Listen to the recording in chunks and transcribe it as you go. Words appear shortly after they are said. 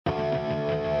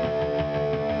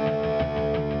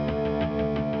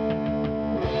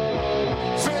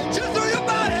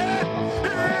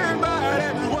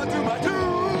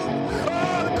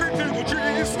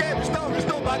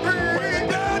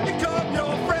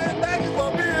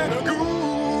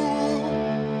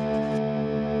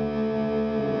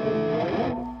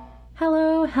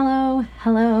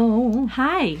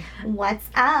Hi. What's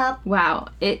up? Wow,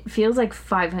 it feels like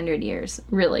 500 years,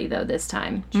 really, though, this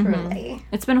time. Truly.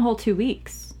 It's been a whole 2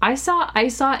 weeks. I saw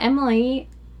Emily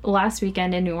last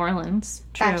weekend in New Orleans.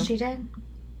 That she did.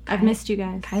 I've missed you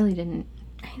guys. Kylie didn't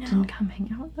I know. come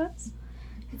hang out with us.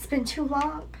 It's been too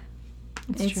long.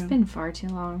 It's true. been far too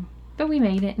long. But we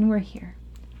made it, and we're here.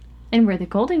 And we're the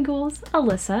Golden Ghouls,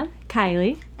 Alyssa.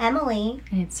 Kylie. Emily.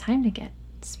 And it's time to get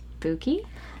spooky.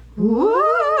 Woo!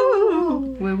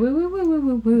 Woo, woo, woo, woo,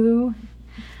 woo, woo,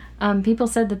 woo. People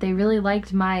said that they really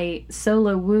liked my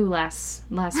solo woo last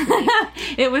week.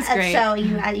 It was great. So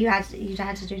you had to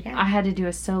do it again. I had to do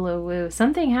a solo woo.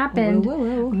 Something happened. Woo,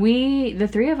 woo, woo. We, the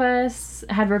three of us,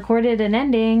 had recorded an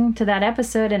ending to that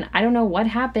episode, and I don't know what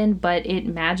happened, but it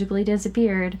magically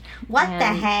disappeared. What the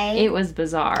And heck? It was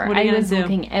bizarre. What are you I gonna was do?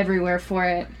 looking everywhere for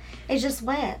it. It just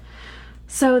went.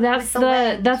 So that's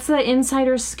the that's the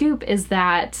insider scoop, is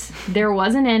that there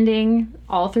was an ending.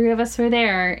 All three of us were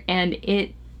there, and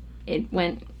it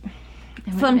went.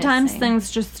 Sometimes missing.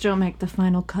 things just don't make the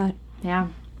final cut. Yeah,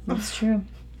 that's true.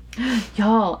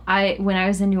 Y'all, when I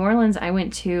was in New Orleans, I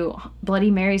went to Bloody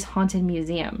Mary's Haunted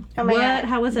Museum. Oh my What? god.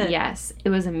 How was it? Yes, it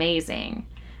was amazing.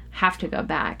 Have to go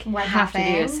back. What Have to do a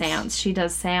happened? seance. She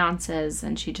does seances,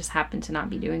 and she just happened to not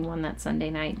be doing one that Sunday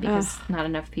night because not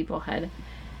enough people had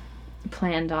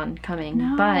planned on coming.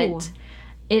 No. But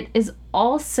it is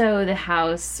also the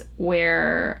house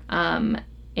where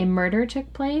a murder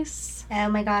took place. Oh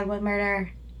my god, what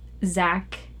murder?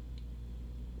 Zach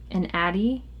and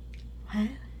Addie. What?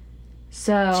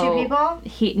 So Two people?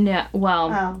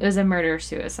 It was a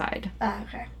murder-suicide. Oh,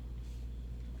 okay.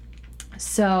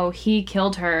 So he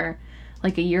killed her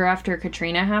like a year after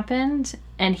Katrina happened,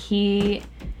 and he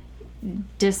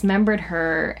dismembered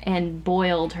her and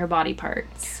boiled her body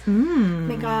parts. Oh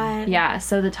my god. Yeah,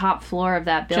 so the top floor of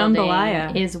that building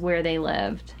Jambalaya. is where they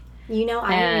lived. You know, I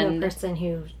knew And- a person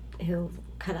who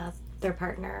cut off their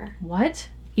partner. What?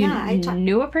 You Yeah, I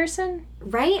knew a person?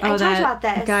 Right? I talked about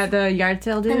this. Guy, the yard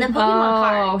sale dude. And the Pokemon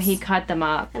cards. Oh, he cut them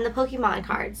up. And the Pokemon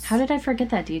cards. How did I forget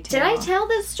that detail? Did I tell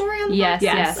this story on the Yes, podcast?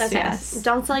 yes, Okay. yes.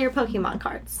 Don't sell your Pokemon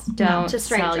cards. Don't to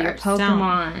sell your strangers.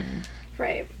 Pokemon.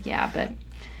 Right. Yeah, but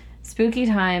spooky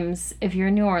times. If you're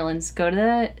in New Orleans, go to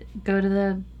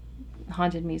the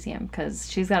Haunted Museum, because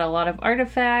she's got a lot of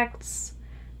artifacts,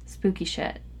 spooky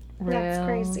shit. That's Real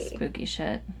crazy. spooky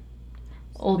shit.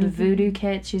 Old voodoo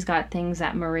kits. She's got things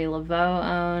that Marie Laveau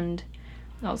owned.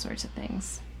 All sorts of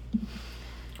things.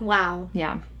 Wow.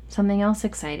 Yeah. Something else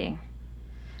exciting.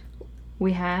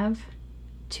 We have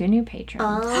 2 new patrons.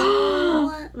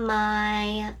 Oh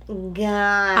my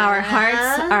god. Our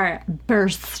hearts are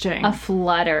bursting. A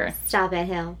flutter. Stop it,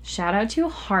 Hill. Shout out to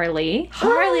Harley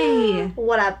Harley.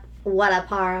 What up? What up,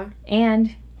 Hara?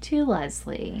 and to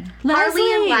Leslie.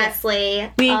 Harley and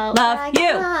Leslie. We Oh love my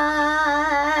you.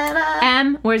 God.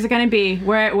 M, where's it gonna be?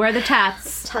 Where are the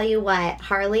tats? Tell you what,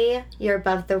 Harley, you're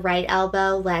above the right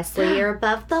elbow. Leslie, you're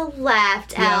above the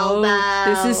left elbow.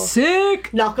 This is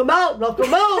sick. Knock him out. Knock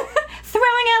him out.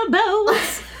 Throwing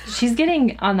elbows. She's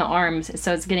getting on the arms,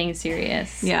 so it's getting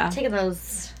serious. Yeah. Taking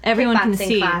those Everyone can kickboxing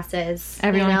see. classes.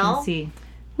 Everyone you know? can see.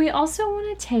 We also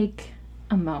want to take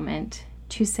a moment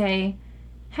to say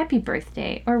happy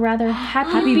birthday, or rather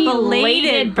happy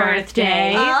belated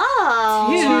birthday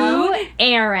Oh. to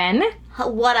Aaron,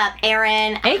 What up,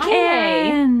 Aaron?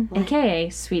 aka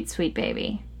Sweet Sweet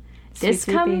Baby. This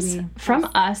Sweet comes baby. from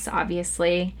us,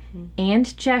 obviously,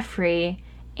 and Jeffrey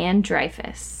and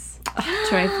Dreyfus.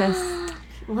 Dreyfus.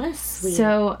 What a sweet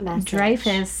So message.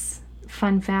 Dreyfus,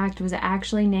 fun fact, was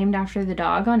actually named after the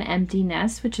dog on Empty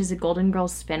Nest, which is a Golden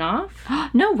Girls spinoff.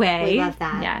 No way. We love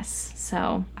that. Yes,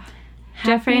 so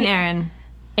Jeffrey and happy Aaron.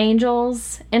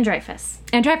 Angels and Dreyfus.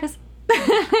 And Dreyfus.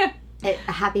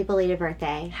 A happy belated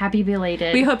birthday. Happy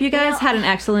belated. We hope you guys had an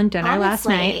excellent dinner last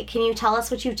Honestly, night. can you tell us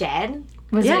what you did?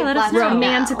 Was Yeah, it let us know.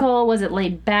 romantical? Was it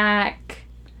laid back?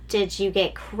 Did you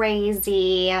get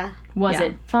crazy? Was Yeah.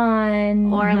 it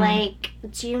fun? Or, like,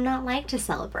 do you not like to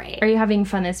celebrate? Are you having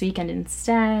fun this weekend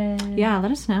instead? Yeah,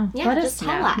 let us know. Yeah, let us just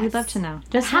tell know. us. We'd love to know.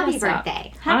 Just hit Happy us up.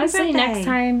 birthday. Happy Honestly, birthday. next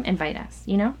time, invite us,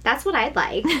 you know? That's what I'd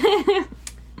like.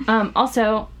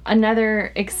 Also,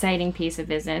 another exciting piece of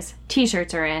business.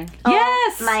 T-shirts are in.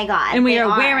 Yes! My God. And we they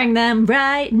are wearing them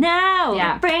right now.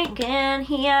 Yeah. Breaking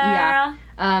here. Yeah.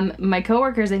 My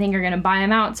coworkers, I think, are going to buy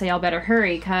them out, so y'all better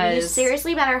hurry, You because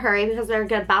seriously better hurry because they're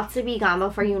about to be gone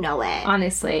before you know it.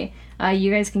 honestly,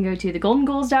 you guys can go to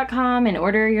thegoldenghouls.com and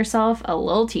order yourself a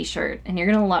little t-shirt, and you're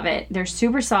going to love it. They're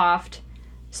super soft.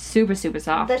 Super, super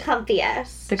soft. The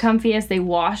comfiest. The comfiest. They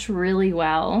wash really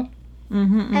well.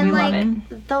 Mm-hmm. And, we love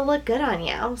like, they'll look good on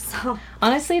you. So,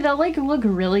 Honestly, they'll, look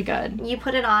really good. you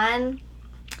put it on,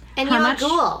 And How you're much? a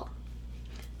ghoul.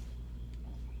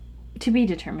 To be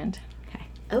determined.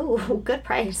 Oh, good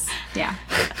price. Yeah.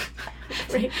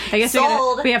 I guess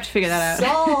Sold. we have to figure that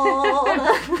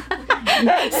out.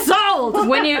 Sold. Sold!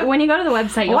 When you go to the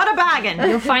website, What a bargain!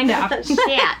 you'll find out.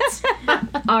 Shit.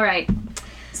 All right.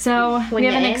 So When we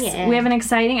have you're in, you're in. we have an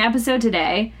exciting episode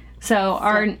today. So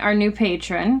our new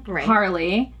patron, Right.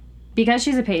 Harley, because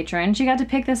she's a patron, she got to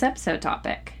pick this episode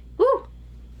topic. Woo.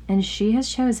 And she has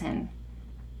chosen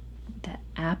the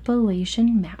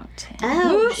Appalachian Mountain.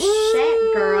 Oh,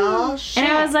 shit, girl. Shit.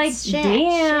 And I was like, shit,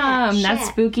 damn, shit, that's shit.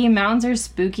 spooky. Mountains are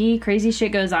spooky. Crazy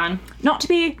shit goes on. Not to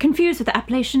be confused with the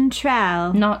Appalachian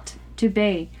Trail. Not to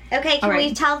be. Okay, can All right.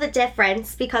 we tell the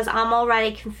difference? Because I'm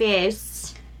already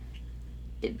confused.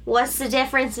 What's the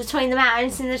difference between the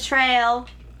mountains and the trail?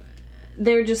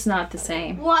 They're just not the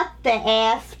same. What the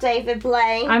F, David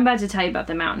Blaine? I'm about to tell you about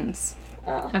the mountains.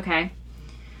 Oh. Okay.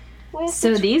 Where's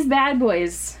So the these bad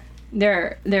boys,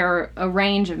 they're a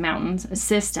range of mountains, a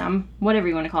system, whatever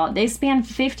you want to call it. They span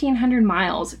 1,500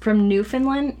 miles from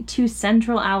Newfoundland to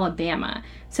central Alabama.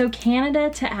 So Canada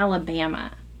to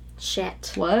Alabama.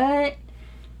 shit? What?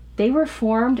 They were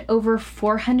formed over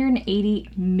 480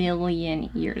 million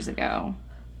years ago.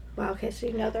 Wow, okay, so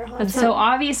you know they're haunted. So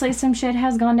obviously some shit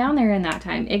has gone down there in that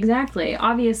time. Exactly.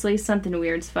 Obviously something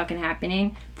weird's fucking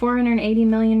happening. 480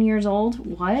 million years old?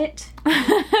 What?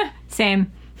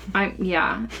 Same.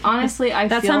 Yeah. Honestly, I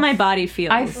That's feel how my body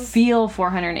feels. I feel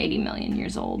 480 million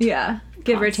years old. Yeah.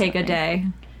 Give or take a Constantly. day.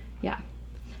 Yeah.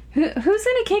 Who's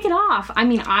gonna kick it off? I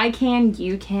mean, I can,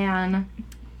 you can,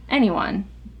 anyone.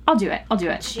 I'll do it.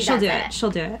 She'll do it.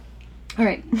 She'll do it. All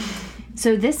right.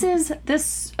 So this is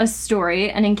a story,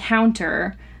 an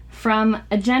encounter from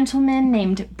a gentleman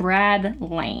named Brad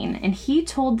Lane, and he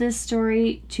told this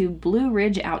story to Blue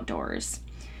Ridge Outdoors.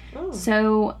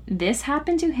 So this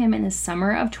happened to him in the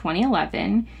summer of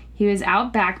 2011. He was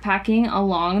out backpacking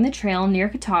along the trail near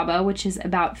Catawba, which is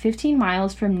about 15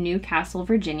 miles from Newcastle,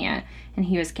 Virginia, and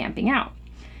he was camping out.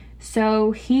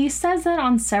 So he says that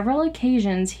on several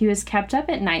occasions he was kept up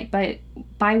at night by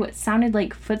what sounded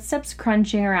like footsteps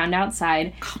crunching around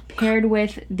outside, paired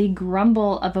with the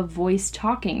grumble of a voice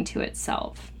talking to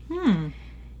itself.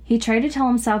 He tried to tell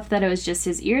himself that it was just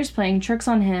his ears playing tricks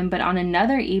on him, but on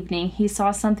another evening he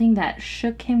saw something that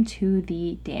shook him to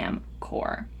the damn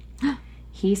core.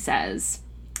 He says,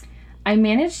 I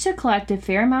managed to collect a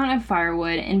fair amount of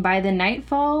firewood, and by the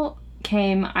nightfall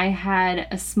came, I had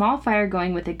a small fire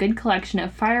going with a good collection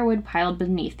of firewood piled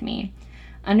beneath me.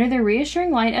 Under the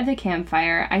reassuring light of the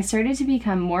campfire, I started to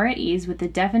become more at ease with the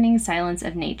deafening silence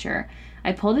of nature.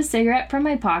 I pulled a cigarette from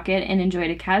my pocket and enjoyed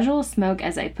a casual smoke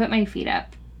as I put my feet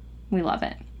up. We love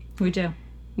it. We do.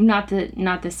 Not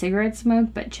the cigarette smoke,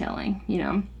 but chilling, you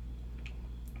know.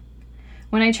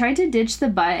 When I tried to ditch the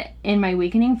butt in my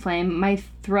weakening flame, my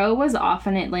throw was off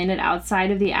and it landed outside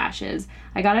of the ashes.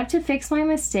 I got up to fix my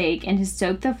mistake and to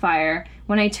stoke the fire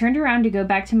when I turned around to go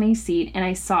back to my seat, and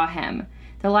I saw him.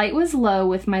 The light was low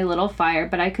with my little fire,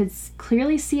 but I could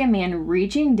clearly see a man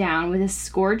reaching down with a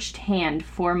scorched hand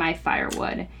for my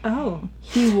firewood. Oh.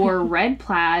 He wore red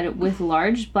plaid with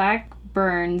large black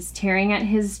burns tearing at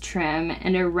his trim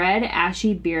and a red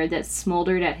ashy beard that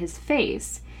smoldered at his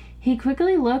face. He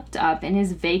quickly looked up and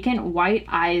his vacant white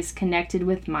eyes connected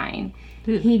with mine.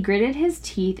 He gritted his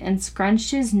teeth and scrunched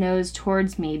his nose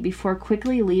towards me before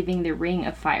quickly leaving the ring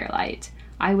of firelight.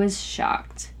 I was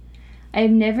shocked. I have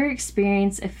never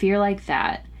experienced a fear like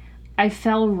that. I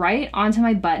fell right onto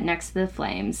my butt next to the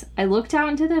flames. I looked out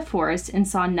into the forest and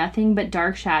saw nothing but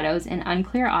dark shadows and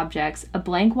unclear objects, a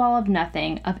blank wall of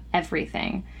nothing, of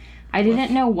everything. I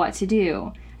didn't know what to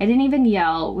do. I didn't even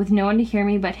yell, with no one to hear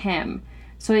me but him.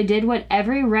 So I did what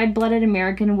every red-blooded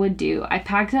American would do. I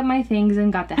packed up my things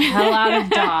and got the hell out of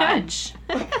Dodge.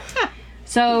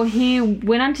 So he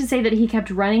went on to say that he kept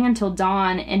running until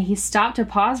dawn, and he stopped to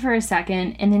pause for a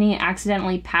second, and then he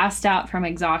accidentally passed out from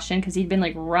exhaustion because he'd been,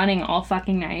 like, running all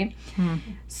fucking night.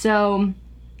 So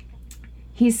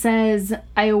he says,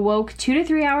 I awoke 2 to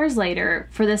 3 hours later,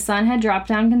 for the sun had dropped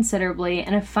down considerably,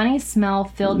 and a funny smell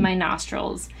filled my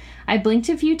nostrils. I blinked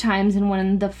a few times, and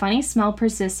when the funny smell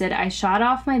persisted, I shot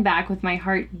off my back with my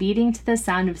heart beating to the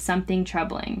sound of something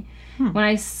troubling.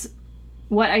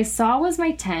 What I saw was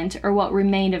my tent, or what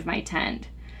remained of my tent.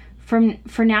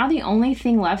 For now, the only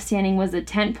thing left standing was the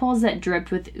tent poles that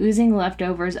dripped with oozing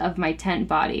leftovers of my tent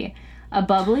body. A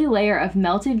bubbly layer of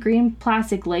melted green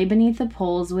plastic lay beneath the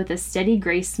poles with a steady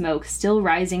gray smoke still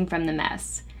rising from the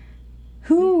mess.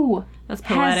 Who That's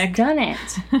poetic. has done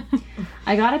it?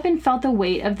 I got up and felt the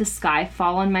weight of the sky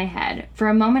fall on my head. For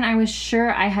a moment, I was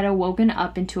sure I had awoken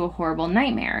up into a horrible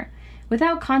nightmare.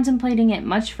 Without contemplating it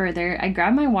much further, I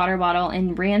grabbed my water bottle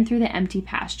and ran through the empty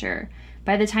pasture.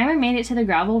 By the time I made it to the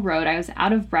gravel road, I was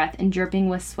out of breath and dripping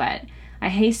with sweat. I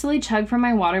hastily chugged from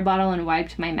my water bottle and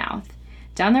wiped my mouth.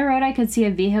 Down the road, I could see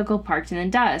a vehicle parked in the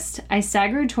dust. I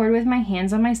staggered toward with my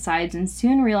hands on my sides and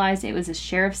soon realized it was a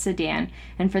sheriff's sedan,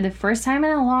 and for the first time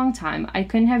in a long time, I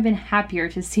couldn't have been happier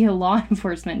to see a law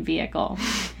enforcement vehicle.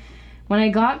 When I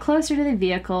got closer to the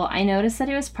vehicle, I noticed that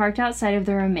it was parked outside of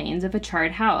the remains of a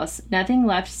charred house, nothing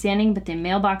left standing but the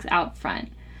mailbox out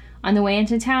front. On the way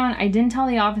into town, I didn't tell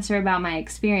the officer about my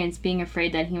experience, being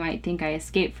afraid that he might think I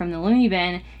escaped from the loony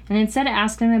bin, and instead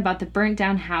asked him about the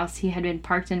burnt-down house he had been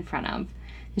parked in front of.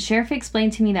 The sheriff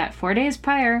explained to me that 4 days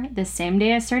prior, the same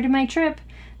day I started my trip,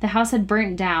 the house had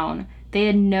burnt down. They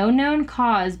had no known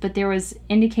cause, but there was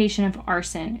indication of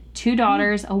arson. 2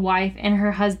 daughters, a wife, and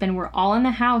her husband were all in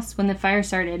the house when the fire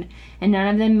started, and none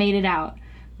of them made it out.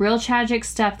 Real tragic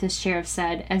stuff, the sheriff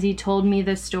said. As he told me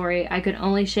the story, I could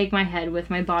only shake my head with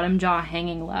my bottom jaw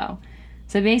hanging low.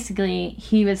 So basically,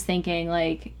 he was thinking,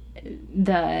 like,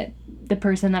 the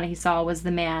person that he saw was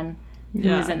the man who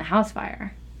was in the house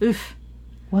fire. Oof.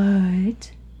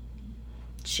 What?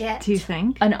 Shit. Do you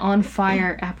think? An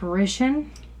on-fire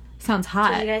apparition? Sounds Did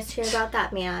hot. you guys hear about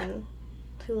that man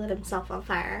who lit himself on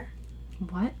fire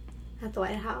What? at the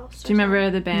White House? Do you remember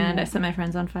the band I Set My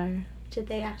Friends on Fire? Did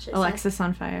they actually Alexis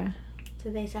on Fire.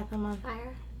 did they set them on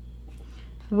fire?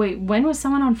 Wait, when was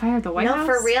someone on fire at the White House? No,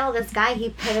 for real, this guy, he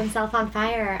put himself on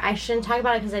fire. I shouldn't talk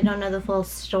about it because I don't know the full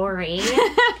story.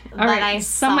 All but right, I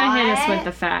someone saw hit us it. with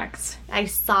the facts. I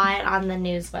saw it on the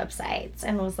news websites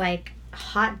and was like,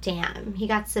 hot damn. He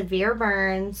got severe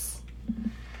burns.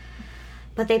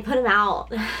 But they put him out.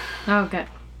 Oh, good.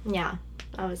 Yeah,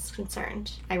 I was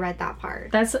concerned. I read that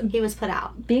part. That's He was put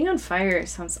out. being on fire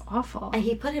sounds awful. And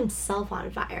he put himself on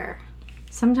fire.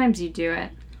 Sometimes you do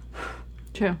it.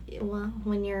 True. Well,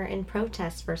 when you're in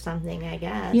protest for something, I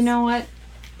guess. You know what?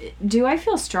 Do I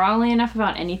feel strongly enough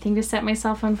about anything to set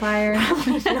myself on fire?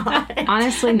 Not.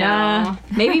 Honestly, no. Nah.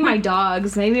 Maybe my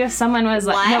dogs. Maybe if someone was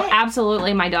like, no, What?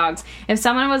 absolutely my dogs. If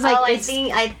someone was like, Oh, I it's,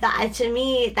 think I thought to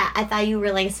me that I thought you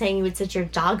were like saying you would set your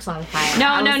dogs on fire. no,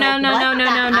 I no, was no, like, no, what no, no, the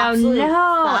no, no, absolute no,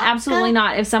 fuck? absolutely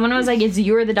not. If someone was like, it's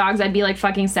you or the dogs, I'd be like,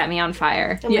 fucking set me on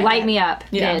fire. Yeah. Light me up,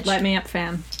 Yeah, bitch. light me up,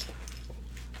 fam.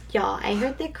 Y'all, I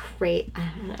heard the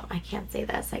I don't know. I can't say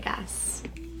this. I guess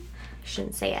I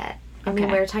shouldn't say it. I mean,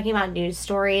 Okay. we were talking about news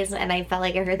stories, and I felt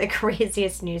like I heard the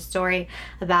craziest news story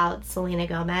about Selena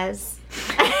Gomez.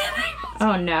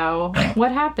 Oh no.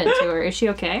 What happened to her? Is she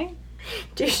okay?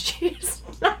 Dude, she's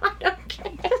not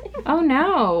okay. Oh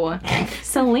no.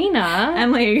 Selena.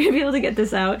 Emily, are you gonna be able to get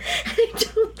this out? I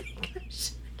don't think I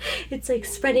should. It's like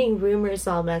spreading rumors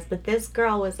almost, but this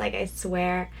girl was like, I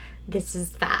swear, this is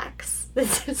facts.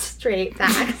 This is straight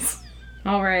facts.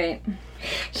 All right.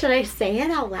 Should I say it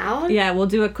out loud? Yeah, we'll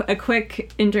do a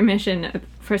quick intermission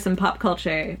for some pop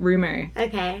culture rumor.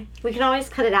 Okay. We can always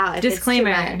cut it out if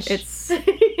Disclaimer, it's too much.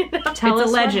 You know? Tell It's us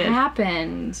alleged. what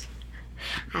happened.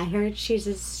 I heard she's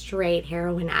a straight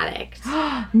heroin addict.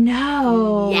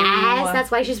 No. Yes, that's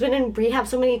why she's been in rehab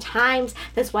so many times.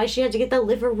 That's why she had to get the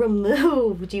liver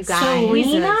removed, you guys.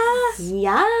 Selena?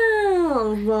 Yeah.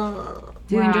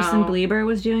 Doing Wow. Justin Bieber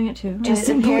was doing it too.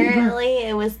 Justin Bieber. Apparently,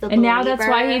 it was the And believer. now that's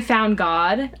why he found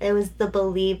God. It was the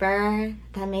believer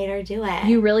that made her do it.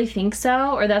 You really think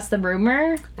so? Or that's the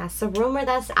rumor? That's the rumor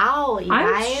that's out, you I'm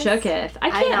guys. shooketh. I I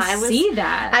can't know, I was- see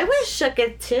that. I was shook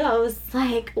it too. I was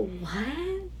like, what?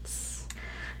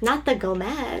 Not the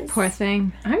Gomez. Poor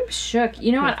thing. I'm shook.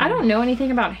 You know what? I don't know anything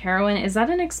about heroin. Is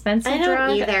that an expensive I don't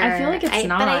drug? either. I feel like it's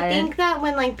not. But I think that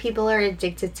when like people are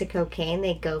addicted to cocaine,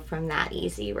 they go from that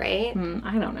easy, right?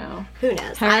 I don't know. Who knows? I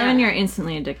don't Heroin, know. you're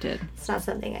instantly addicted. It's not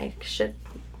something I should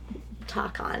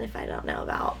talk on if I don't know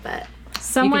about, but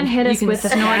Someone hit you us can with the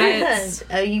snort facts. it.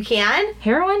 Oh, you can?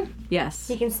 Heroin? Yes.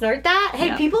 You can snort that? Hey,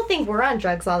 Yeah. people think we're on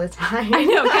drugs all the time. I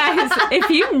know, guys. If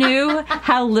you knew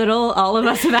how little all of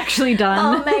us have actually Oh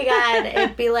done. my god,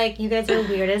 it'd be like, you guys are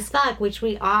weird as fuck, which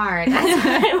we are. That's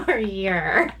why we're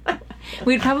here.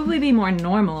 We'd probably be more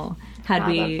normal had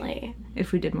we, Probably.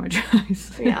 if we did more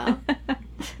drugs. Yeah.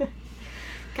 Guys,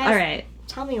 All right.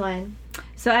 tell me one.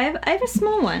 So I have a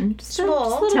small one. Just a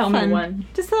Small? little Tell me fun, one.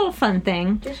 Just a little fun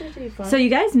thing. This should be fun. So you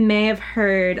guys may have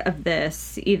heard of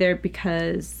this either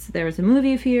because there was a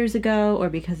movie a few years ago or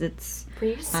because it's were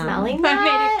you smelling I made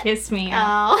that? it kiss me.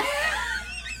 Oh.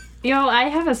 Yo, I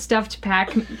have a stuffed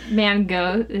Pac-Man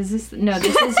ghost. Is this? No,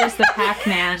 this is just the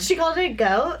Pac-Man. She called it a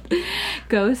goat?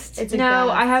 Ghost. It's a No,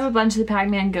 ghost. I have a bunch of the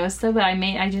Pac-Man ghosts though, but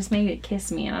I just made it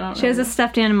kiss me, and I don't know. She has a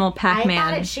stuffed animal I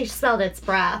Pac-Man. thought she smelled its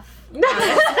breath.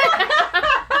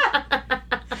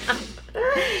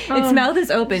 Its mouth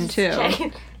is open too.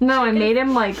 No, I made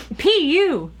him like.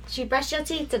 P.U. She brushed your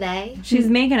teeth today. She's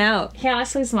making out. He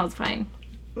honestly smells fine.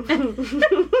 What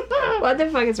the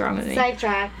fuck is wrong with me?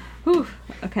 Sidetrack. Whew.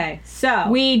 Okay, so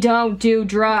We don't do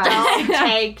drugs. Don't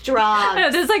take drugs. I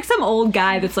know, there's like some old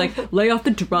guy that's like, lay off the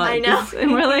drugs. I know.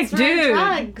 And we're like, It's really dude.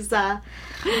 drugs.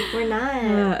 We're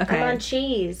not. Okay. I'm on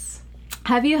cheese.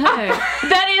 Have you heard?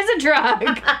 That is a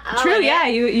drug. True, yeah.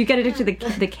 You get addicted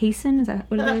to the casein? Is that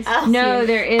what it is? No,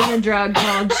 there is a drug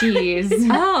called cheese.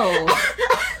 Oh.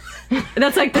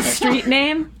 That's like the street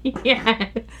name?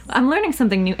 Yes. I'm learning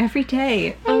something new every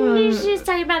day. I knew she was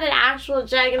talking about an actual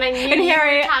drug, and I knew And you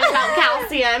Harry- were talking about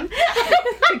calcium.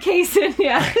 The casein,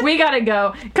 yeah. We gotta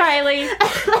go. Kylie.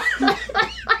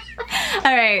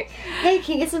 All right. Hey,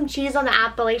 can you get some cheese on the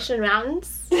Appalachian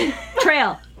Mountains?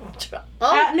 Trail.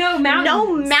 Oh, No, mountain.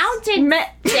 no mountain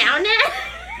down it.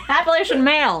 Appalachian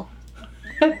Mail.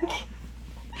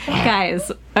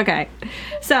 Guys, okay.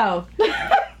 So,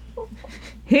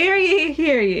 hear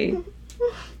ye.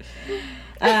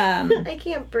 I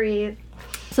can't breathe.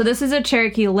 So this is a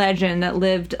Cherokee legend that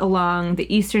lived along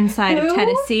the eastern side of Who?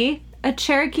 Tennessee. A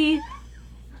Cherokee.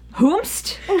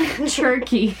 Whomst?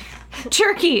 Turkey.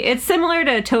 Cherokee. It's similar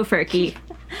to Tofurkey.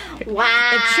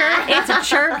 Wow. It's a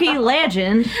Cherokee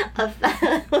legend.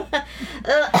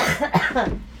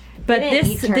 But didn't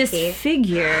eat this turkey.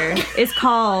 figure is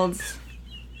called.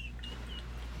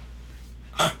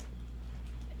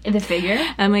 The figure?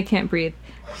 I can't breathe.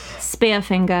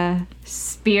 Spearfinger.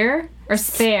 Spear or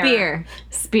spare? Spear.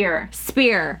 Spear.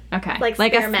 Spear. Okay. like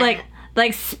Like spearmint.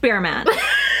 like Spearman.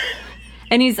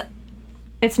 And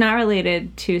it's not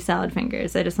related to salad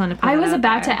fingers. I just want to put I that was out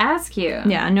about there. to ask you.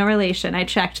 Yeah, no relation. I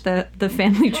checked the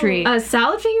family tree.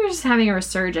 Salad fingers is having a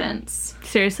resurgence.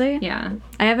 Seriously? Yeah.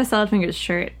 I have a salad fingers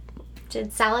shirt.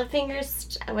 Did Salad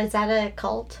Fingers, was that a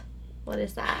cult? What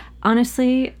is that?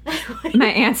 Honestly, my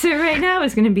answer right now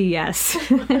is going to be yes.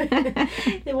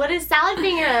 What is Salad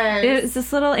Fingers? It's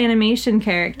this little animation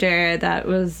character that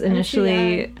was see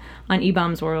initially on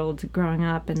E-Bomb's World growing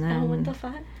up, and then Oh, what the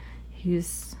fuck?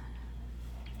 he's...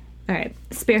 Alright,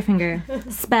 Spearfinger.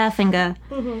 Spafinger.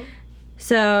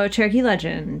 So, Cherokee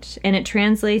legend, and it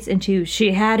translates into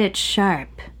she had it sharp,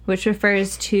 which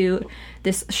refers to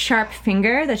this sharp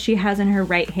finger that she has in her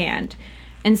right hand.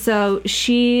 And so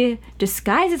she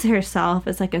disguises herself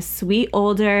as like a sweet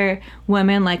older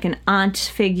woman, like an aunt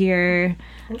figure.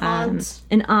 An aunt.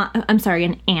 An aunt. I'm sorry,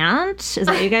 an aunt. Is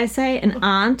that what you guys say? An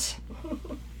aunt.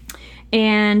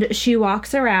 And she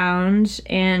walks around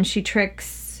and she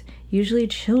tricks usually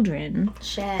children.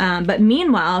 Shit. But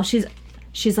meanwhile,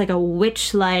 she's like a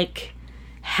witch-like,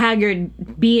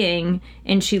 haggard being,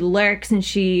 and she lurks and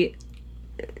she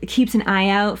keeps an eye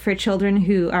out for children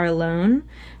who are alone.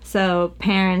 So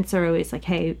parents are always like,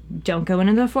 hey, don't go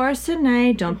into the forest at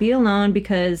night. Don't be alone,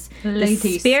 because Lady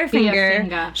the Spearfinger,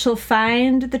 Spearfinger. she'll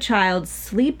find the child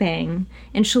sleeping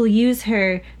and she'll use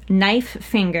her knife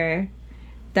finger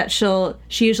that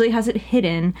she usually has it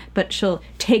hidden, but she'll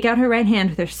take out her right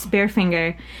hand with her spare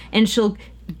finger and she'll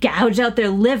gouge out their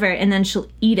liver and then she'll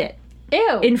eat it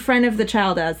Ew. in front of the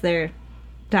child as they're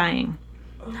dying.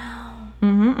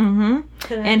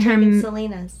 Could've and her taken m-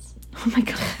 Selena's. Oh my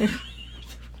god.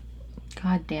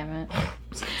 God damn it.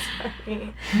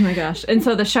 Oh my gosh. And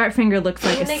so the sharp finger looks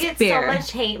like I'm a gonna get spear. so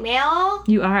much hate mail.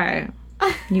 You are.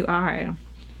 You are.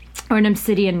 Or an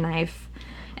obsidian knife.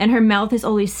 And her mouth is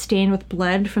always stained with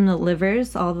blood from the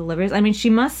livers, all the livers. I mean, she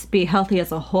must be healthy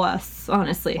as a horse,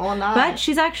 honestly. Or not. But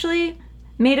she's actually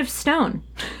made of stone.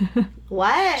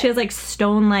 What? She has like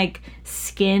stone-like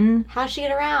skin. How'd she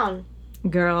get around?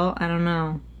 Girl, I don't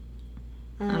know.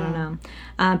 I don't know.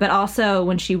 But also,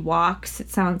 when she walks, it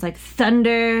sounds like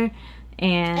thunder,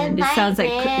 and it sounds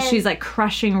like lightning. she's like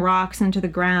crushing rocks into the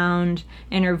ground,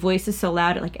 and her voice is so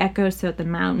loud it like echoes throughout the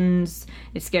mountains.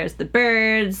 It scares the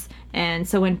birds, and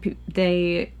so when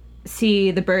they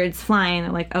see the birds flying,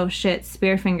 they're like, "Oh shit,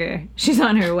 Spearfinger! She's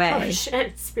on her way." Oh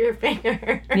shit,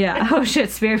 Spearfinger. Yeah. Oh shit,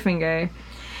 Spearfinger.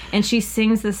 And she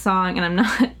sings this song, and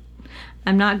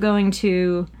I'm not going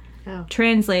to Oh.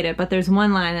 translate it, but there's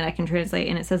one line that I can translate,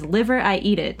 and it says, "Liver, I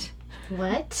eat it."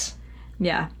 What?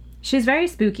 Yeah. She's very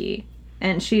spooky.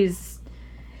 And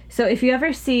so if you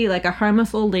ever see like a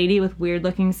harmless old lady with weird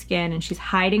looking skin and she's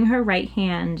hiding her right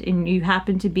hand and you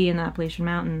happen to be in the Appalachian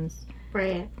Mountains,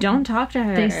 Right. don't talk to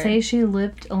her. They say she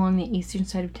lived along the eastern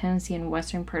side of Tennessee and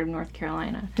western part of North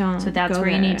Carolina. Don't So that's go where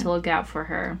you there. need to look out for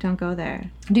her. Don't go there.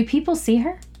 Do people see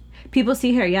her? People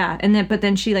see her, yeah. But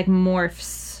then she like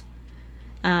morphs.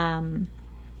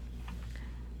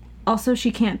 Also,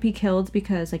 she can't be killed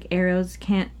because like arrows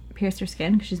can't pierce her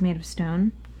skin because she's made of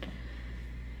stone.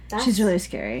 That's She's really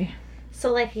scary.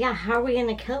 So, like, yeah, how are we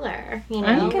gonna kill her? You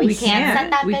I know, think we can't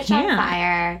set that We bitch on can't.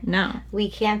 fire. No.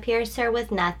 We can't pierce her with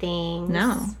nothing.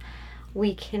 No.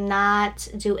 We cannot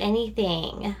do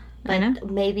anything I know.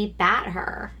 but maybe bat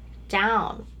her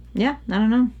down. Yeah, I don't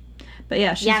know. But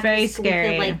yeah, she's very 'cause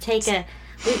scary. We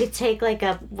could take like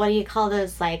a, what do you call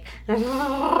those, like Like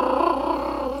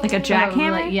a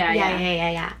jackhammer?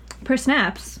 yeah. Per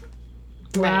snaps.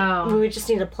 Wow. We would just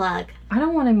need a plug. I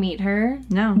don't want to meet her.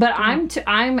 No. But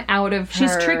I'm out of her.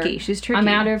 She's tricky. She's tricky. I'm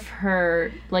out of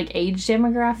her, like, age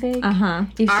demographic. Uh-huh.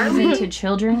 If Are she's we? into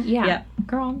children. Yeah. Yep.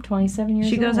 Girl, I'm 27 years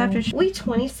old. She goes after... We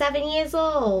 27 years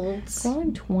old. Girl,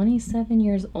 I'm 27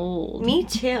 years old. Me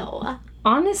too.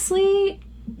 Honestly,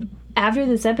 after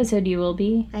this episode, you will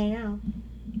be. I know.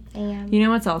 I am. You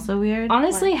know what's also weird?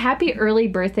 Honestly, happy early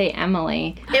birthday,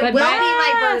 Emily. It will be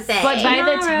my birthday. But by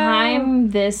the Tomorrow. time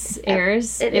this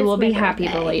airs, It it is will be my happy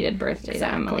birthday. belated birthday to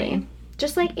Emily.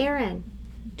 Just like Aaron.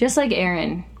 Just like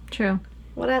Aaron. True.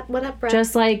 What up, bro?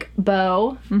 Just like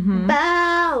Bo.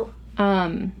 Bo!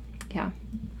 Yeah.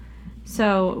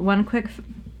 So, one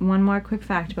more quick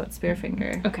fact about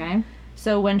Spearfinger. Okay.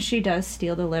 So, when she does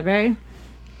steal the liver,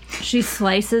 she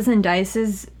slices and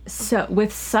dices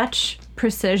with such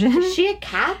precision Is she a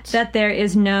cat? that there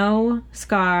is no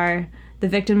scar. The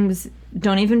victims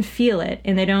don't even feel it,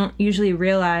 and they don't usually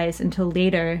realize until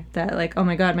later that, like, oh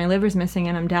my god, my liver's missing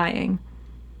and I'm dying.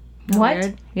 Isn't that What?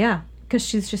 weird? Yeah, because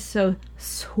she's just so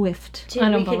swift. Dude, I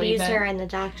don't we could believe use it. her in the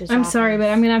doctor's I'm office. sorry, but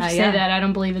I'm going to have to say yeah. that I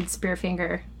don't believe it's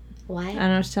Spearfinger. What? I don't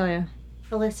know what to tell you.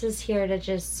 Alyssa's here to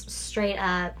just straight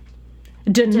up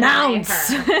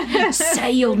Denounce! her.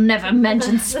 Say you'll never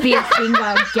mention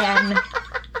Spearfinger again.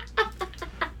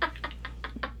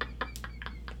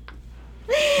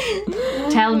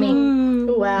 Tell me.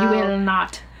 Wow. You will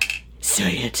not.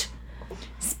 Say it.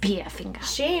 Spearfinger.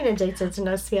 She ain't addicted to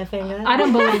no Spearfinger. I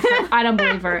don't believe her. I don't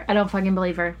believe her. I don't fucking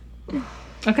believe her.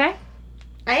 Okay?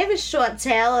 I have a short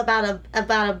tale about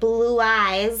a blue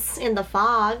eyes in the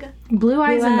fog. Blue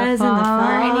eyes, in the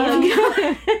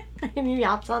fog. Any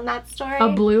yachts on that story? A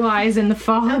blue eyes in the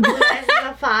fog. Blue eyes in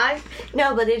the fog?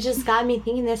 No, but it just got me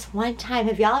thinking this one time.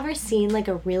 Have y'all ever seen like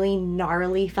a really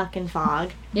gnarly fucking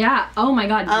fog? Yeah. Oh my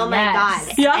god. Oh my yes.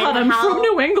 god. Yeah, And I'm how- from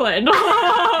New England.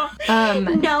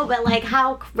 No, but like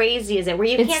how crazy is it? Where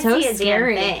you It's can't so see a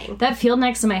scary. damn thing. That field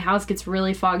next to my house gets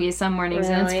really foggy some mornings,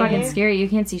 and it's Really? fucking scary. You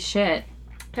can't see shit.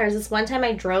 There was this one time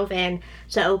I drove in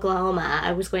to Oklahoma.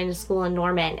 I was going to school in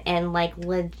Norman, and like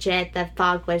legit, the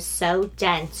fog was so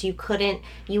dense you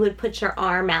would put your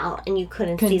arm out and you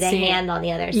couldn't see the see it. hand on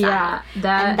the other side. Yeah,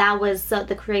 and that was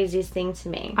the craziest thing to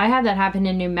me. I had that happen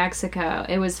in New Mexico.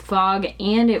 It was fog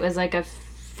and it was like a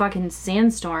fucking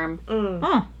sandstorm.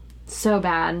 Oh, So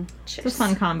bad. it's a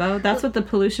fun combo. That's what the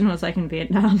pollution was like in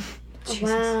Vietnam.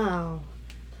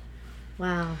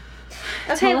 Wow.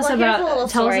 Okay, Tell us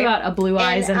about a blue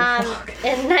eyes and a fog.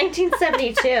 In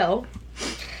 1972,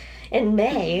 in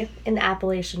May, in the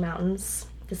Appalachian Mountains,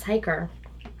 this hiker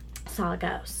saw a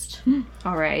ghost.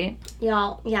 All right.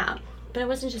 Y'all, yeah. But it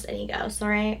wasn't just any ghost,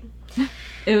 alright?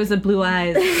 It was the blue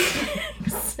eyes.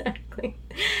 Exactly.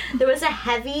 There was a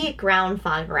heavy ground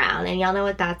fog around, and y'all know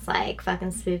what that's like.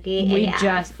 Fucking spooky. We Yeah.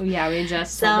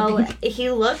 just saw So the people. he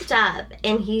looked up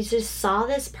and he just saw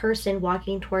this person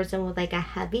walking towards him with like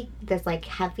heavy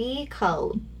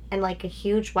coat and like a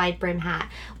huge wide brim hat,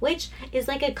 which is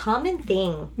like a common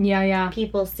thing Yeah.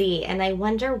 people see, and I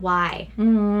wonder why.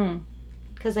 Mm-hmm.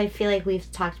 Because I feel like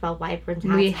we've talked about wide brim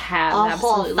hats. We have a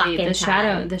whole absolutely fucking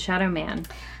time. the shadow man.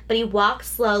 But he walked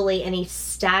slowly and he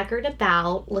staggered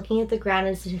about, looking at the ground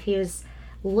as if he was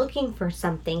looking for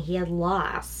something he had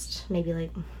lost. Maybe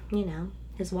like,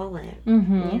 his wallet.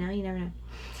 Mm-hmm. You never know.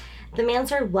 The man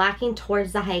started walking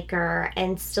towards the hiker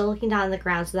and still looking down on the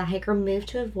ground, so the hiker moved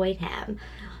to avoid him.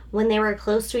 When they were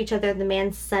close to each other, the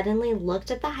man suddenly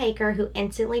looked at the hiker, who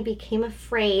instantly became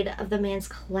afraid of the man's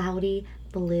cloudy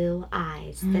blue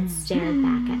eyes that stared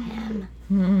back at him.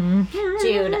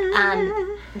 Dude,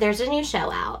 there's a new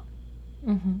show out.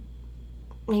 Mm-hmm.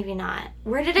 Maybe not.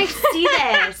 Where did I see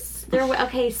this?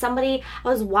 I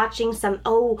was watching it's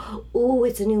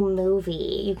a new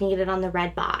movie. You can get it on the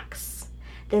Redbox.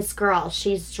 This girl,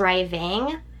 she's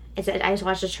driving. I just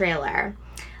watched a trailer.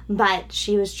 But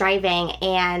she was driving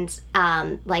and,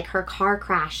 her car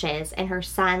crashes and her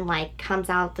son, comes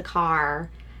out the car.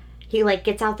 He,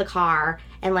 gets out the car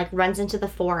and, runs into the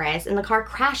forest. And the car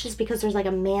crashes because there's,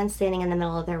 a man standing in the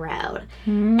middle of the road.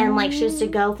 And, she has to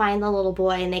go find the little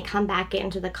boy. And they come back, get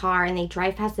into the car, and they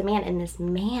drive past the man. And this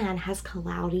man has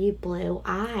cloudy blue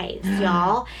eyes,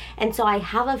 y'all. And so I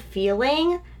have a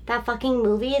feeling that fucking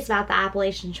movie is about the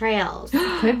Appalachian Trails.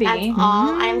 Could be. That's all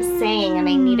I'm saying, and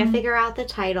I need to figure out the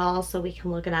title so we can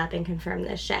look it up and confirm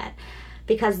this shit.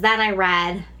 Because then I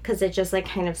read, because it just, like,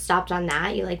 kind of stopped on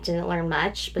that. You, like, didn't learn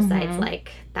much besides,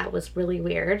 like, that was really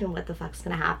weird and what the fuck's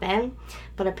gonna happen.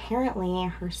 But apparently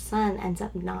her son ends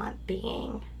up not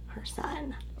being her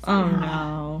son. Oh,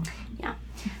 no. Yeah.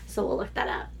 So we'll look that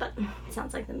up, but it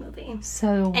sounds like the movie.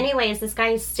 So, Anyways, this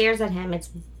guy stares at him. It's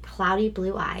cloudy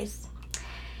blue eyes.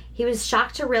 He was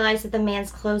shocked to realize that the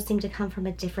man's clothes seemed to come from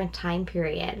a different time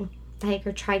period. The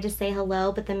hiker tried to say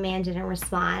hello, but the man didn't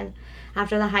respond.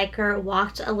 After the hiker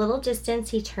walked a little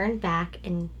distance, he turned back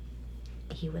and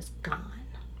he was gone.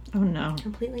 Oh, no.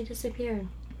 Completely disappeared.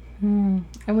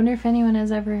 I wonder if anyone else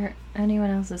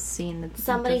has seen the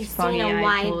Somebody's seen foggy-eyed a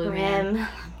wide blue brim,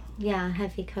 man.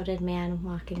 heavy-coated man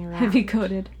walking around. Heavy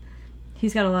coated.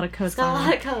 He's got a lot of coats He's got a on.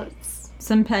 lot of coats.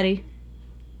 Some petty.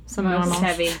 Some Most normal.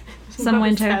 heavy. Some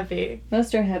winter. Heavy.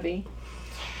 Most are heavy.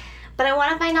 But I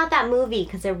want to find out that movie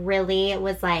because it really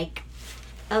was like,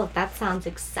 oh, that sounds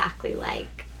exactly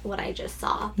like what I just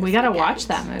saw. We gotta watch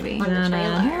that movie. On the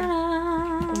trailer.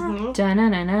 Mhm.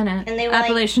 Da-na-na-na-na. And they were like,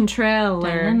 Appalachian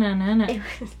Trailer. Da-na-na-na-na.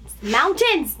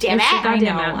 mountains, damn It's the it!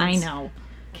 goddamn mountains. I know.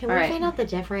 Can we Alright. find out the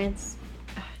difference?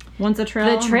 One's a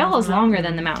trail. The trail one's is a longer mountain.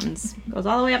 than the mountains. Goes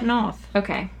all the way up north.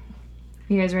 Okay.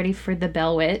 You guys ready for the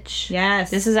Bell Witch? Yes.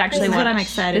 This is actually This is one what I'm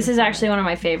excited This is for. actually one of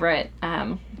my favorite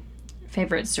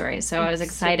stories. So I was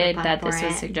excited super that pumped this for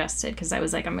was it. suggested because I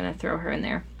was like, I'm going to throw her in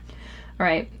there. All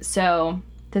right. So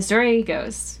the story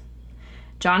goes.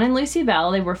 John and Lucy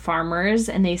Bell, they were farmers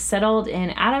and they settled in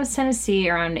Adams, Tennessee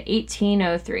around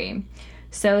 1803.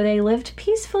 So they lived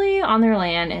peacefully on their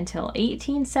land until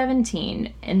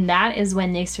 1817, and that is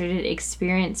when they started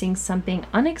experiencing something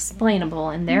unexplainable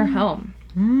in their home.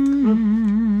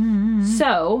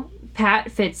 So,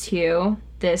 Pat Fitzhugh,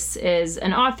 this is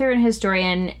an author and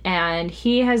historian, and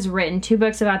he has written 2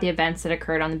 books about the events that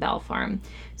occurred on the Bell farm.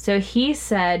 So he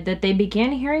said that they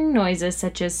began hearing noises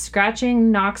such as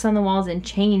scratching, knocks on the walls, and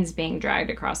chains being dragged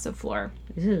across the floor.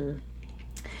 Ew.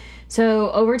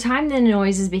 So over time, the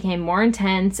noises became more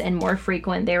intense and more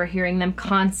frequent. They were hearing them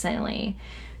constantly.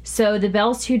 So the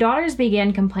Bell's 2 daughters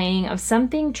began complaining of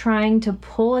something trying to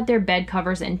pull at their bed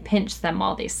covers and pinch them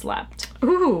while they slept.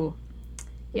 Ooh.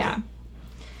 Yeah.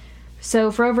 So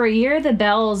for over a year, the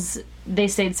Bells, they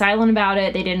stayed silent about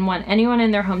it. They didn't want anyone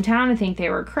in their hometown to think they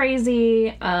were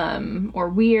crazy or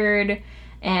weird.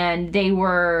 And they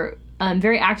were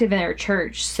very active in their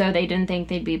church, so they didn't think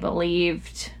they'd be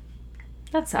believed.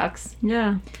 That sucks.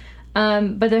 Yeah.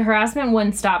 But the harassment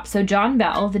wouldn't stop. So John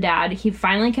Bell, the dad, he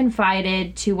finally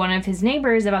confided to one of his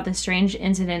neighbors about the strange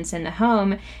incidents in the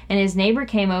home, and his neighbor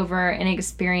came over and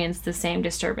experienced the same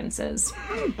disturbances.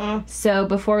 So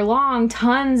before long,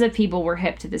 tons of people were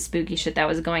hip to the spooky shit that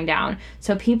was going down.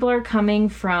 So people are coming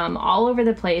from all over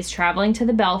the place, traveling to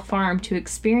the Bell farm to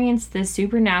experience this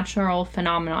supernatural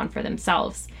phenomenon for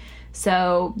themselves.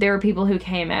 So there were people who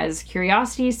came as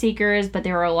curiosity seekers, but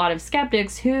there were a lot of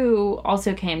skeptics who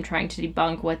also came trying to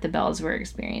debunk what the Bells were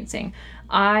experiencing.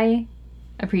 I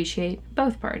appreciate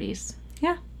both parties.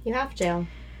 Yeah. You have to.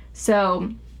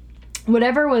 So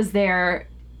whatever was there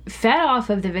fed off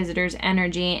of the visitors'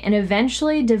 energy and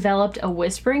eventually developed a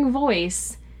whispering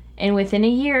voice, and within a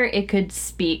year it could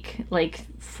speak like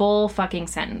full fucking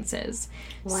sentences.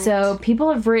 What? So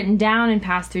people have written down and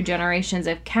passed through generations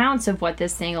accounts of what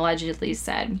this thing allegedly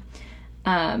said.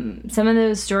 Some of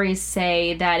those stories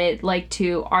say that it liked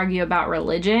to argue about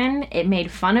religion. It made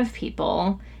fun of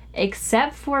people,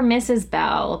 except for Mrs.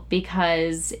 Bell,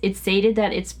 because it stated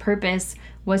that its purpose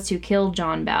was to kill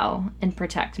John Bell and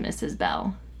protect Mrs.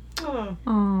 Bell. Oh.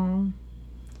 Oh.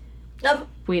 Oh,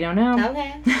 We don't know.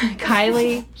 okay.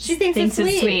 Kylie She thinks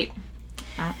it's sweet.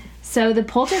 So the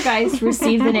poltergeist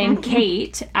received the name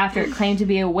Kate after it claimed to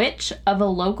be a witch of a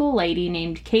local lady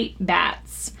named Kate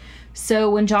Batts. So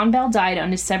when John Bell died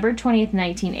on December 20th,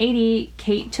 1980,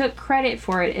 Kate took credit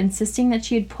for it, insisting that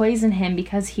she had poisoned him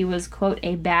because he was, quote,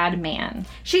 a bad man.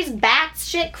 She's bat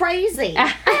shit crazy.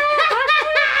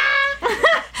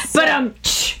 But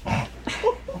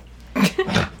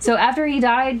So after he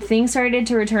died, things started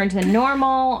to return to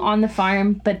normal on the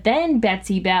farm, but then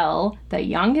Betsy Bell, the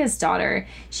youngest daughter,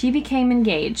 she became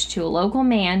engaged to a local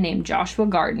man named Joshua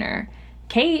Gardner.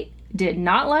 Kate did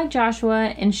not like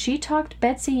Joshua, and she talked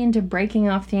Betsy into breaking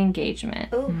off the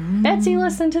engagement. Ooh. Betsy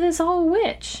listened to this old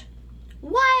witch.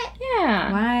 What?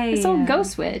 Yeah. Why? This old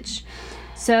ghost witch.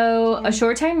 So a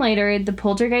short time later, the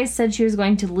poltergeist said she was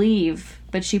going to leave,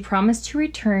 but she promised to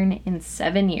return in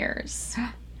 7 years.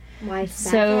 Why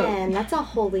So- 7? That's a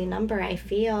holy number, I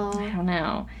feel. I don't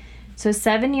know. So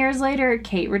 7 years later,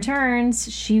 Kate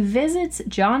returns. She visits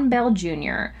John Bell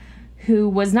Jr., who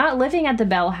was not living at the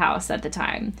Bell house at the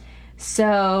time.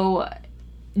 So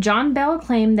John Bell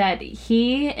claimed that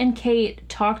he and Kate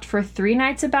talked for 3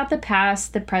 nights about the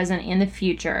past, the present, and the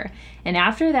future. And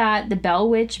after that, the Bell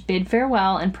Witch bid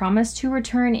farewell and promised to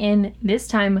return in, this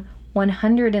time,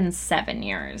 107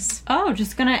 years. Oh,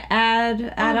 just gonna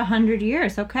add 100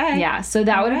 years. Okay. Yeah, so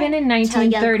that would have been in Tell your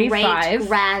 1935.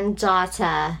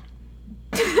 great-granddaughter.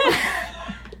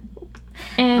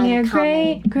 And your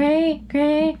coming. great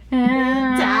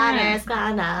Daughter's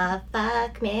gonna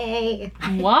fuck me.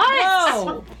 What?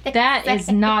 Whoa. That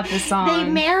is not the song. They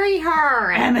marry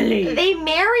her. Emily. They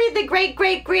marry the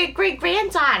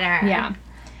great-great-great-great-granddaughter. Yeah.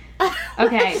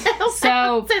 Okay,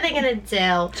 so What are they gonna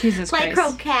do? Jesus Play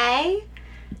Christ. croquet?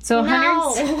 So No.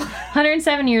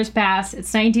 107 years pass.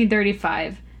 It's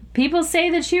 1935. People say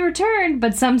that she returned,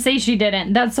 but some say she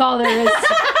didn't. That's all there is.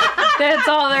 That's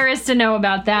all there is to know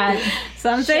about that.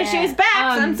 Some say Shit. she's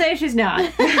back. Some say she's not.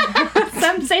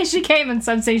 Some say she came and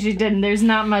some say she didn't. There's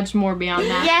not much more beyond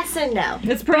that. Yes and no.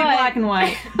 It's pretty But- black and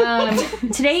white.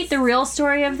 To date, the real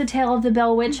story of the tale of the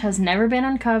Bell Witch has never been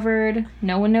uncovered.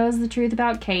 No one knows the truth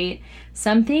about Kate.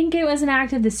 Some think it was an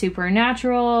act of the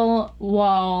supernatural,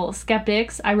 while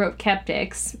skeptics, I wrote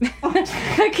skeptics,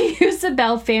 accuse the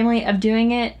Bell family of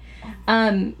doing it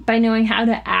by knowing how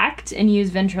to act and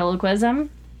use ventriloquism.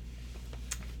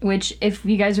 Which, if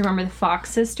you guys remember the Fox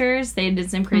sisters, they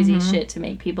did some crazy shit to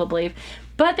make people believe.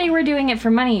 But they were doing it for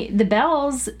money. The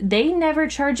Bells, they never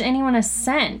charged anyone a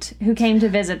cent who came to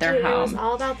visit their Dude, it was home.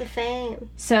 all about the fame.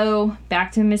 So,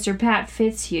 back to Mr. Pat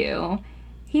Fitzhugh.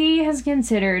 He has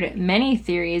considered many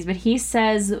theories, but he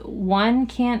says one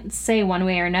can't say one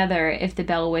way or another if the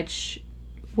Bell Witch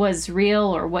was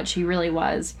real or what she really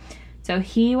was. So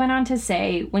he went on to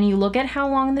say, when you look at how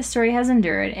long the story has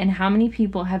endured and how many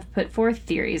people have put forth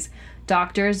theories,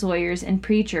 doctors, lawyers, and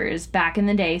preachers back in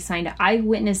the day signed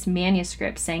eyewitness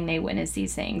manuscripts saying they witnessed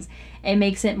these things, it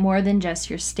makes it more than just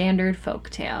your standard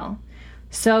folktale.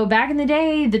 So back in the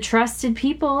day, the trusted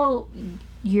people,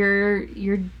 your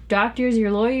doctors,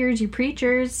 your lawyers, your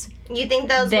preachers, You think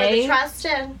those were They- the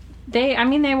trusted? they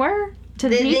were to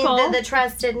the They think people. they're the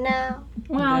trusted now?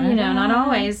 Well, not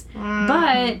always.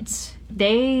 But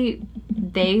they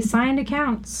signed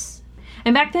accounts.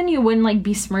 And back then you wouldn't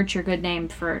besmirch your good name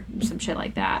for some shit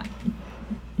like that.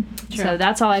 So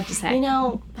that's all I have to say. You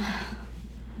know,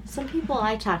 some people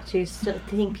I talk to still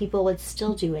think people would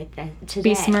still do it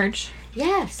today. Besmirch.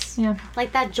 Yes. Yeah.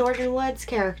 Like that Jordan Woods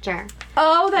character.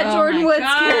 Oh, that Oh Jordan my Woods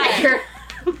God. character.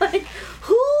 Like,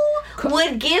 who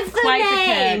would give the Quite the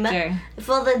name character.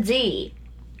 for the D?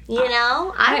 You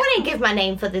know? I wouldn't give my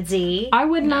name for the D. I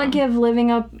would not give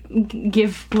living up.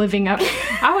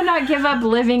 I would not give up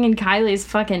living in Kylie's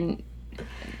fucking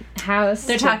house.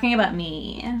 They're talking about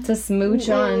me. to smooch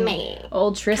on Me.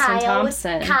 old Tristan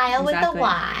Thompson. Kyle with the Exactly.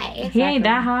 Y. He ain't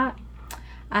that hot.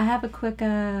 I have a quick,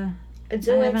 I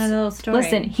Do have it. another little story.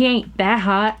 Listen, he ain't that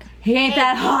hot. he ain't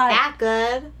that hot. That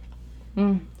good.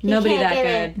 He Nobody can't that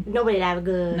get good. it. Nobody that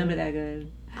good. Nobody that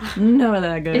good. Nobody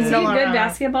that good. Is he a No. good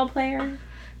basketball player?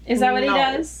 Is that what he No.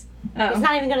 does? He's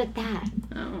not even good at that.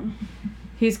 Oh.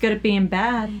 He's good at being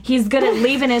bad. He's good at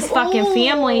leaving his fucking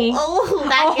family. Oh,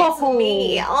 that gets Oh.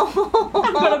 me.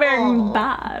 Oh. Very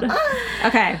bad.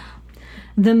 Okay.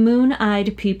 The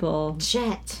Moon-Eyed People.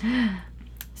 Shit.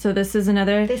 So this is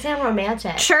another They sound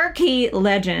romantic. Cherokee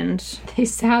legend. They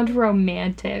sound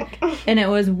romantic. And it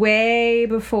was way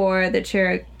before the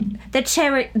Cherokee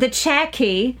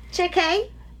Cherokee?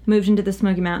 moved into the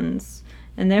Smoky Mountains.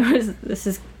 And there was this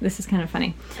is kind of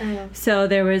funny. So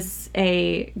there was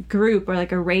a group or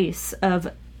like a race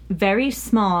of very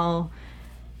small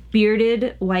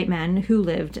bearded white men who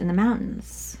lived in the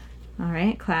mountains. All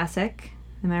right, classic.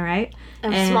 Am I right?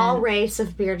 A small race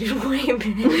of bearded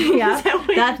women. Yeah, Is that what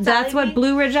you're that's telling what me?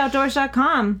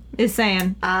 BlueRidgeOutdoors.com is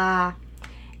saying.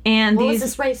 And What was these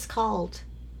this race called?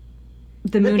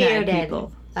 the Moon-Eyed bearded.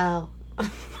 People. Oh.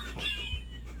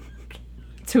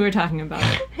 That's who we're talking about.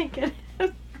 I get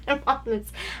it.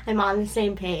 I'm on the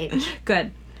same page.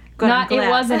 Good. Good. I'm It glad.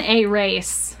 wasn't a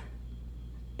race.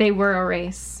 They were a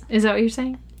race. Is that what you're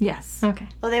saying? Yes. Okay.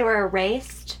 Oh, they were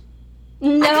erased?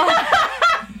 No.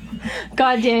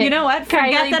 God damn it. You know what?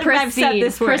 Forget Kylie, that I've said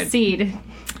this word. Proceed.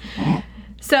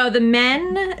 So the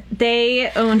men, they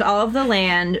owned all of the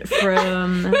land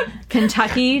from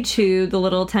Kentucky to the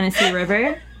Little Tennessee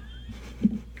River,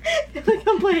 Like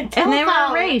I'm playing and they were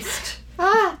telephone. erased.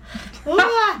 Ah.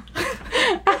 Ah.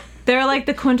 They're like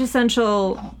the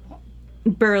quintessential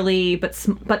burly but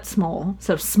small.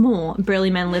 So small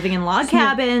burly men living in log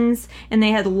cabins, and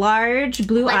they had large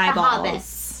blue Like the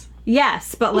eyeballs.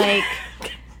 Yes, but like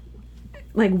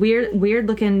weird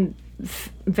looking,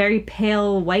 very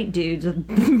pale white dudes with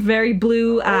very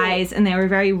blue eyes, and they were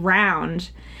very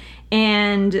round,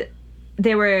 and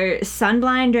they were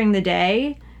sunblind during the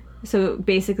day. So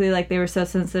basically, like, they were so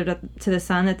sensitive to the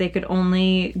sun that they could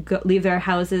only leave their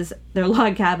houses, their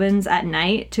log cabins, at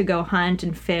night to go hunt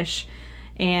and fish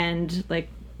and, like,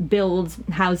 build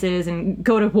houses and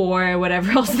go to war or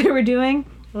whatever else they were doing.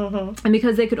 Mm-hmm. And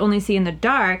because they could only see in the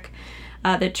dark,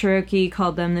 the Cherokee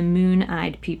called them the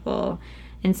moon-eyed people.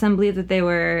 And some believe that they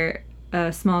were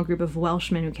a small group of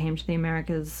Welshmen who came to the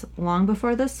Americas long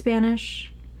before the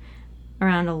Spanish,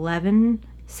 around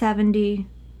 1170.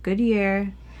 Good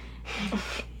year.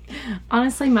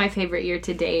 Honestly, my favorite year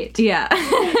to date. Yeah.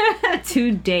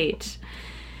 To date.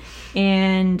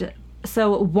 And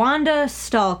so Wanda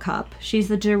Stallcup, she's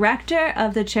the director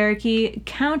of the Cherokee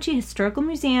County Historical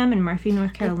Museum in Murphy,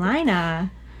 North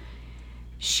Carolina.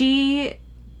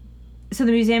 So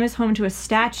the museum is home to a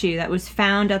statue that was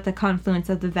found at the confluence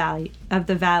of the valley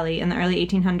in the early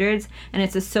 1800s, and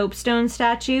it's a soapstone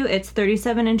statue. It's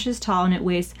 37 inches tall and it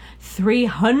weighs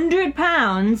 300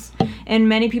 pounds, and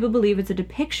many people believe it's a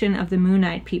depiction of the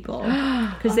Moon-eyed people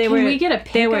because Can we get a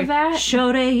pic of that?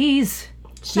 Shodeis.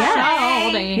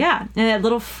 Yeah, and they had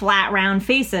little flat round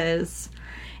faces.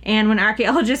 And when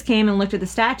archaeologists came and looked at the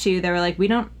statue, they were like, we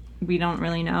don't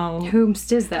really know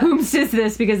whomst is that? Whomst is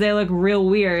this, because they look real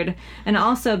weird. And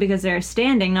also because they're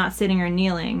standing, not sitting or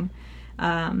kneeling.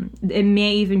 It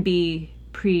may even be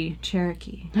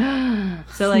pre-Cherokee.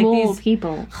 So like Small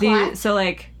people. So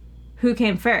like, who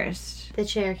came first? The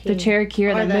Cherokee. The Cherokee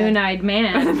or the Moon-eyed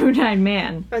man? Or the Moon-eyed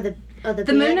man. Or the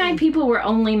Moon-eyed people were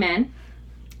only men?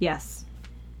 Yes.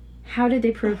 How did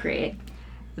they procreate?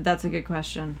 That's a good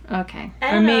question. Okay.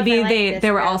 Or maybe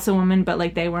they were also women, but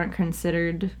like they weren't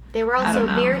considered. They were also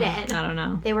bearded. I don't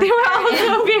know. They were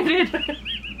also bearded.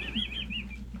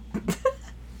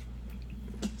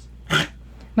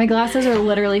 My glasses are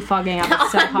literally fogging up.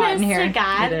 It's so hot in here. Honest to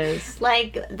God, It is.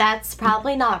 Like, that's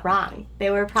probably not wrong. They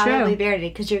were probably True.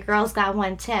 bearded because your girls got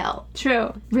one too.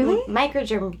 True. Really?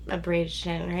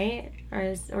 Microdermabrasion, right?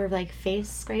 Or like face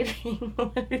scraping.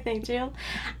 What do they do?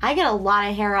 I get a lot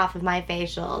of hair off of my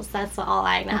facials. That's all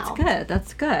I know.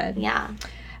 That's good. Yeah.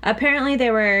 Apparently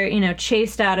they were,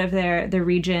 chased out of their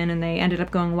region, and they ended up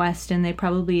going west, and they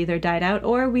probably either died out,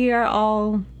 or we are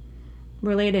all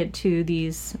related to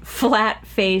these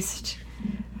flat-faced,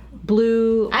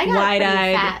 blue,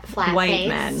 wide-eyed flat white face.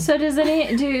 men. So does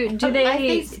do My they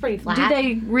face is pretty flat. do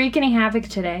they wreak any havoc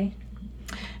today?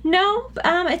 No,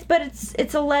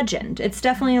 it's a legend. It's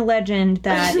definitely a legend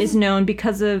that is known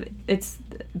because of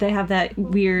they have that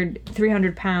weird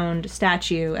 300-pound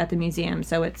statue at the museum,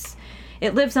 so it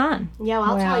lives on. Yeah,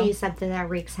 well, I'll Wow. tell you something that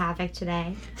wreaks havoc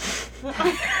today.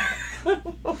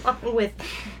 Along with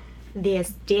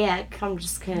this dick. I'm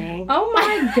just kidding. Oh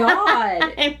my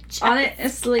god! I'm just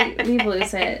Honestly, leave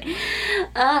lose it.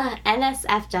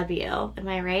 NSFW. Am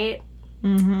I right?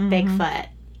 Mm-hmm. Bigfoot.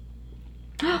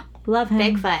 Love him.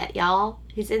 Bigfoot, y'all.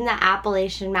 He's in the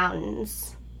Appalachian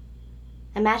Mountains.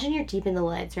 Imagine you're deep in the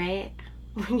woods, right?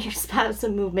 When you spot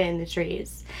some movement in the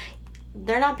trees.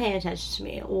 They're not paying attention to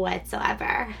me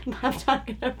whatsoever. I'm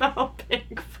talking about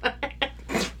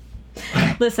Bigfoot.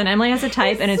 Listen, Emily has a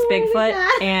type, and it's swear to Bigfoot,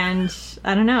 God. and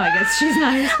I don't know. I guess she's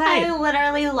not his I type.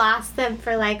 literally lost them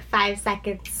for like 5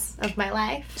 seconds of my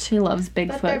life. She loves they're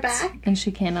Bigfoot, back. and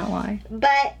she cannot lie.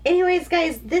 But anyways,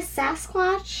 guys, this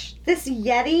Sasquatch, this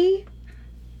Yeti,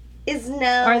 is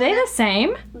known. Are they the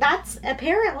same? That's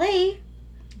apparently,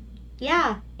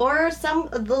 yeah. Or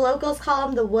the locals call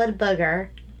him the wood booger.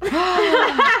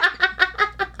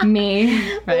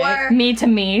 Me. Right. Me to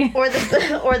me. Or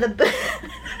the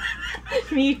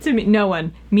Me to me. No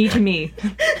one. Me to me.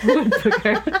 Wood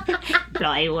booger.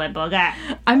 Bloody wood booger.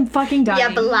 I'm fucking dying. yeah,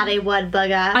 bloody wood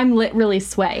booger. I'm literally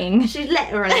sweating. She's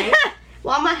literally.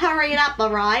 Well, I'm gonna hurry it up,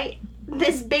 alright?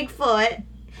 This Bigfoot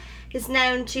is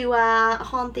known to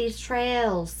haunt these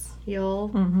trails, y'all.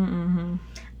 Mm-hmm,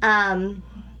 mm-hmm.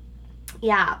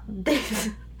 Yeah, this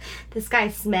guy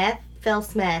Phil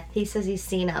Smith, he says he's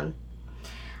seen him.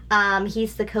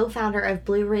 He's the co-founder of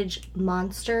Blue Ridge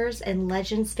Monsters and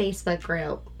Legends Facebook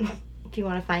group. If you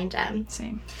want to find him.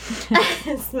 Same.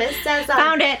 Smith says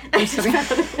Found it.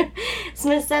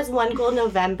 Smith says one cool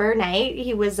November night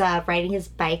he was riding his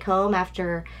bike home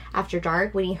after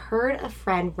dark when he heard a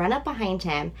friend run up behind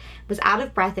him, was out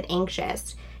of breath and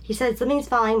anxious. He said, "Something's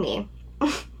following me."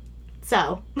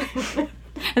 So. And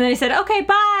then he said, "Okay,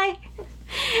 bye."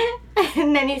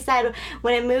 And then he said,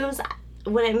 when I move,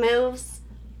 it moves.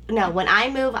 When When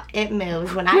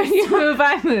you move,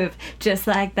 I move. Just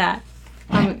like that.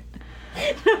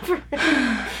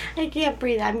 I can't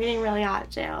breathe. I'm getting really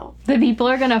hot too. The people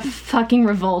are gonna fucking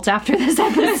revolt after this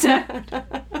episode.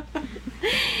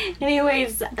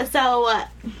 Anyways, so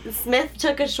Smith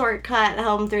took a shortcut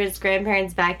home through his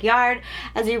grandparents' backyard.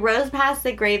 As he rode past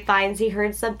the grapevines, he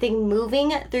heard something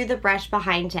moving through the brush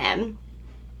behind him.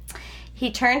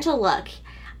 He turned to look.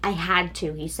 I had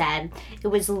to, he said. It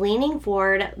was leaning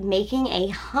forward, making a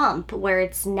hump where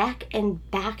its neck and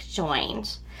back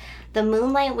joined. The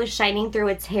moonlight was shining through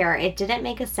its hair. It didn't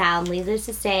make a sound. Needless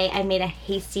to say, I made a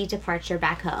hasty departure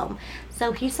back home.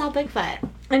 So he saw Bigfoot.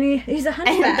 And he's a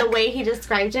hunchback. And the way he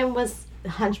described him was the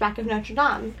Hunchback of Notre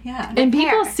Dame. Yeah. And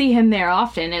people Hair. see him there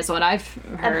often, is what I've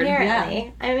heard. Apparently.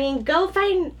 yeah. I mean, go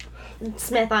find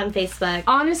Smith on Facebook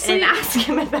Honestly, and ask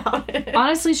him about it.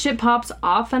 honestly, shit pops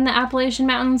off in the Appalachian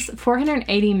Mountains.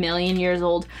 480 million years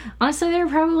old. Honestly, there are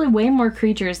probably way more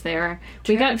creatures there.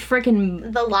 We got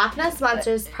freaking. The Loch Ness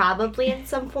Monster is probably in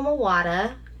some form of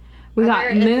water. We Are got there-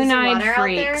 is there moon-eyed water out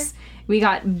there? freaks. We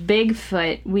got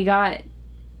Bigfoot. We got.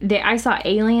 I saw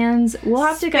aliens. We'll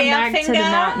have to come back to the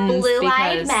Sparefinger. mountains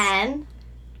Blue-eyed because men.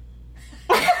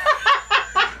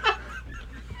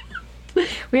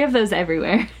 we have those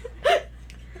everywhere.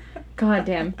 God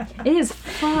damn. It is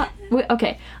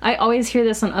okay, I always hear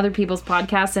this on other people's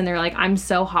podcasts and they're like, I'm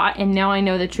so hot, and now I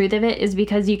know the truth of it is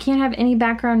because you can't have any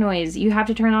background noise. You have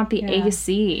to turn off the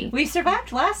AC. We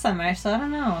survived last summer, so I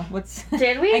don't know.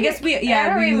 Did we? I guess we, I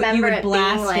yeah, don't you remember would it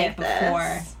blast being like it before.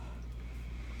 this.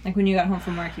 Like when you got home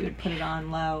from work, you would put it on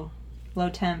low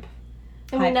temp.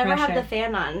 And we high never pressure. have the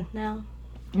fan on. No.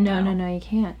 No, you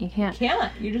can't. You can't. Can't.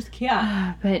 You just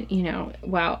can't. But,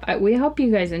 wow. We hope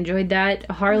you guys enjoyed that.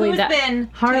 Harley, Who's been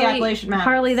to the Appalachian Mountains?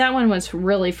 Harley, that one was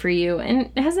really for you. And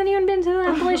has anyone been to the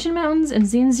Appalachian Mountains and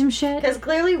seen some shit? Because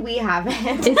clearly we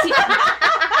haven't.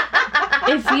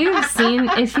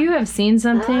 If you have seen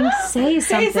something, say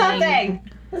something. Say something.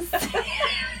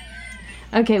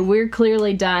 Okay, we're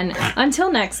clearly done. Until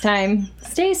next time,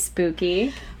 stay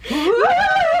spooky.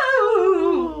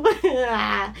 Woo!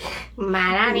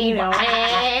 Might not even.